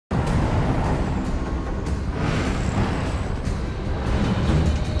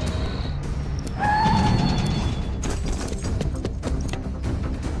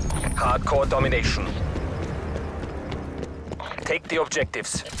hardcore domination. Take the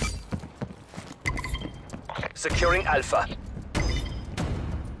objectives. Securing Alpha.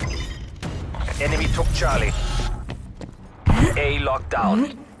 Enemy took Charlie. A locked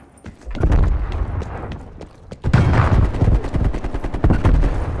down.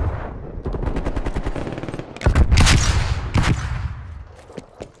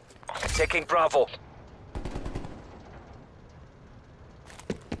 Taking Bravo.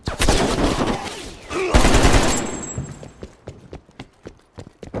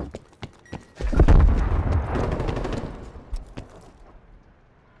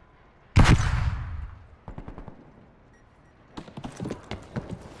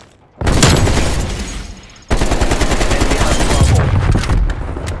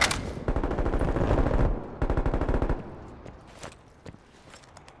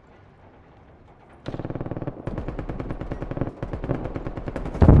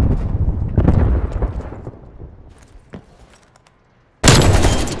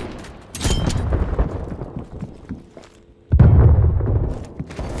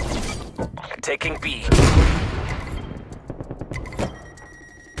 Taking B.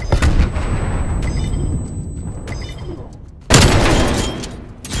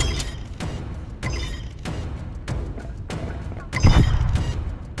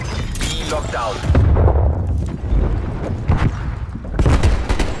 B locked down.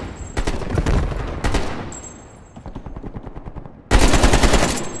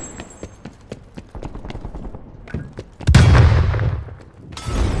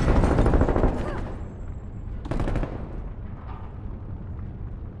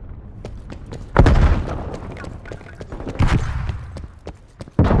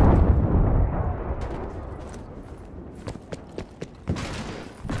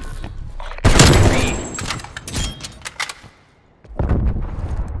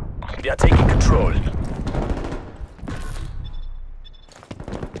 We are taking control.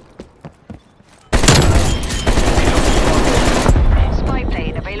 Spy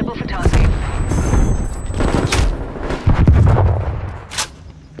plane available for tasking.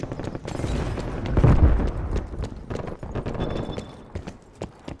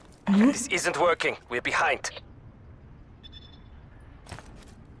 This isn't working. We're behind.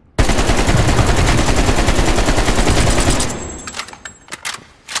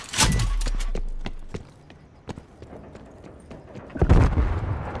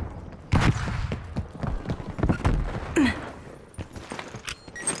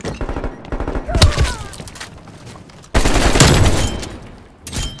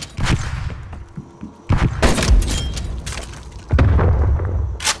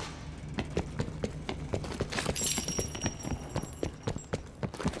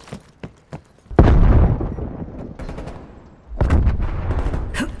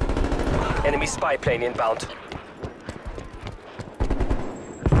 Enemy spy plane inbound.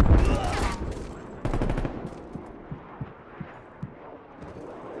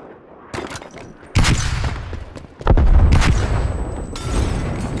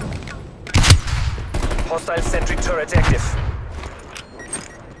 Hostile sentry turret active.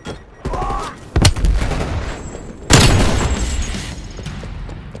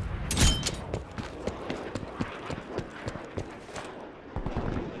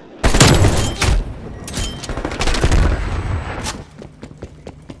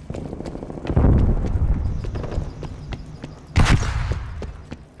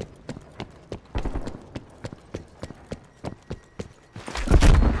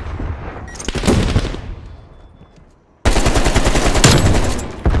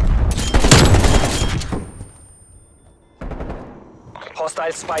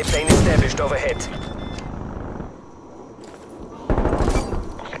 Hostile spy plane established overhead.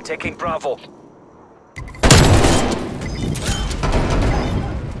 Taking Bravo.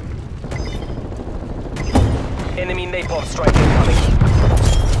 Enemy napalm strike incoming.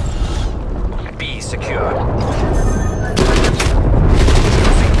 B secure.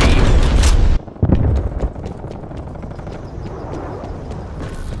 Losing B.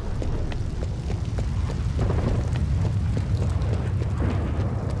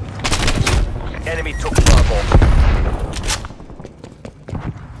 Enemy took Bravo.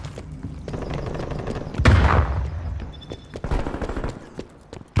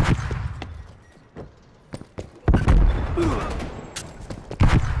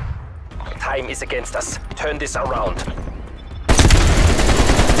 Time is against us. Turn this around.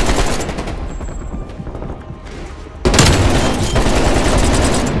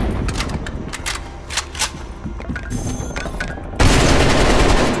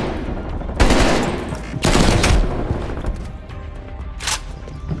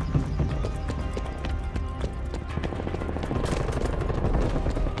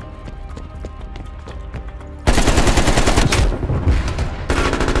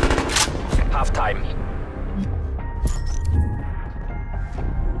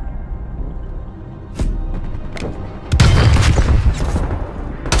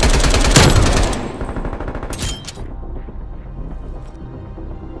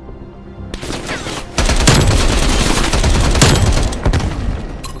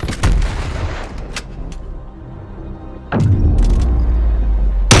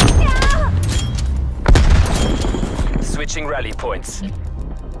 Switching rally points.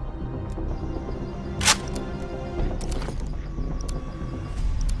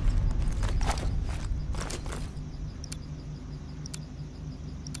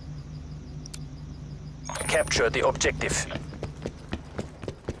 Capture the objective.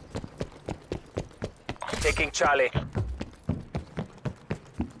 Taking Charlie.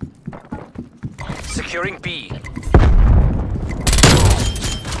 Securing B.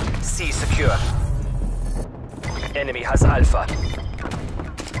 C secure. Enemy has Alpha.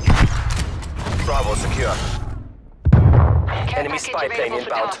 Bravo secure. Enemy spy plane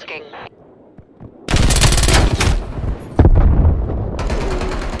inbound.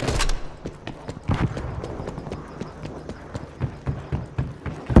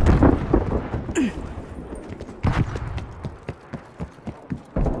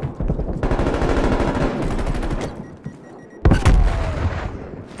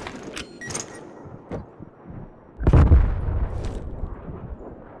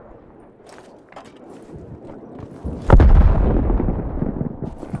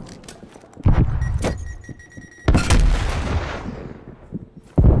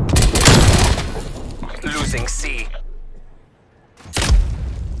 Losing C.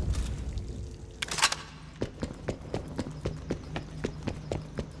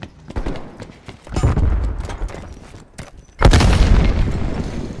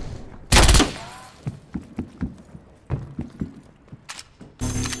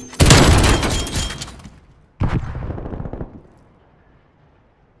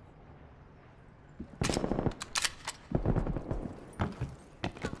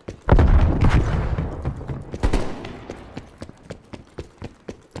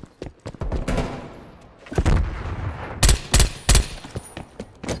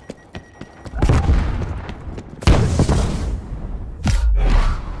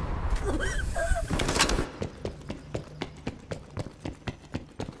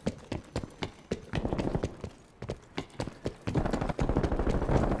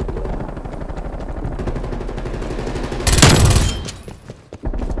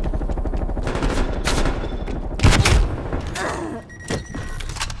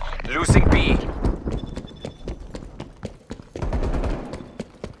 Losing B.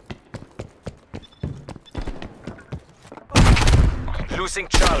 Losing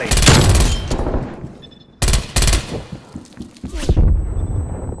Charlie.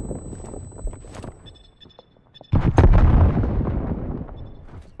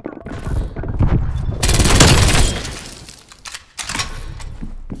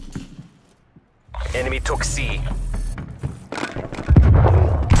 Enemy took C.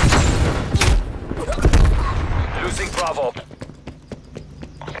 Losing Bravo.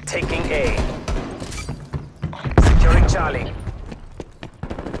 Taking A. Securing Charlie.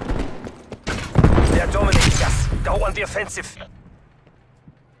 They're dominating us. Go on the offensive.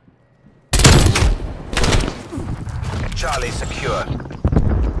 Charlie secure.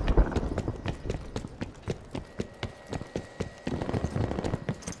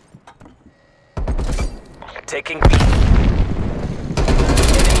 Taking B.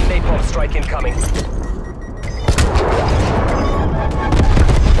 Enemy napalm strike incoming.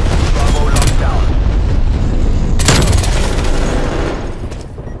 Bravo locked down.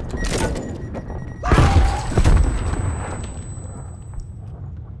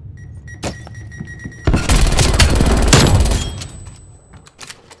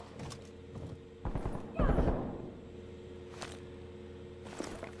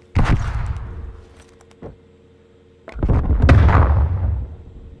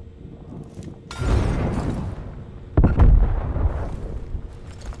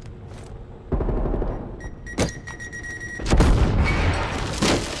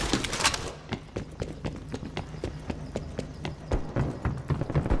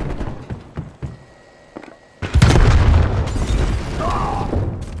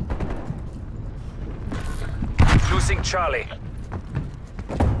 Losing Charlie.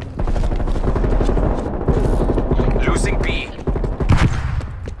 Losing B.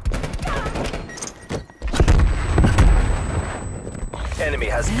 Enemy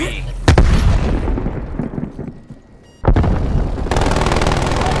has B.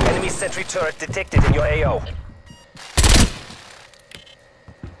 Enemy sentry turret detected in your AO.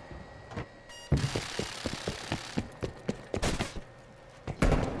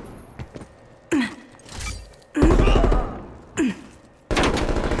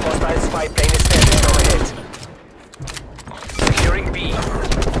 Spy plane is standing overhead. Securing B.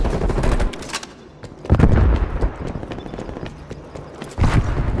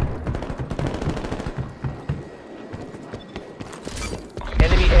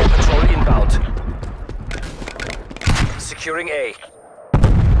 Enemy air patrol inbound. Securing A.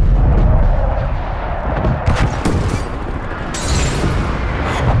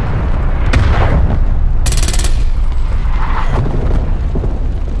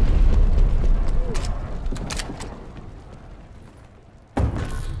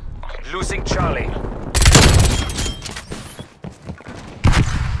 Losing Charlie.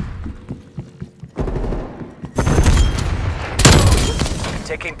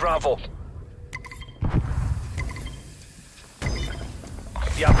 Taking Bravo.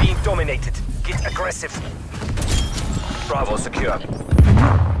 We are being dominated. Get aggressive. Bravo secure.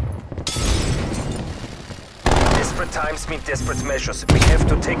 Desperate times mean desperate measures. We have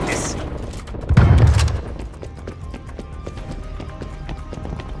to take this.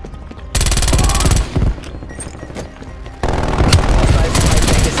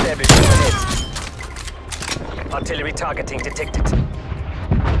 Artillery targeting detected.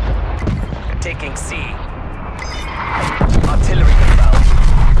 Taking C. Artillery inbound.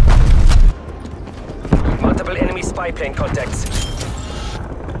 Multiple enemy spy plane contacts.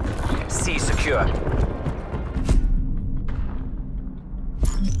 C secure.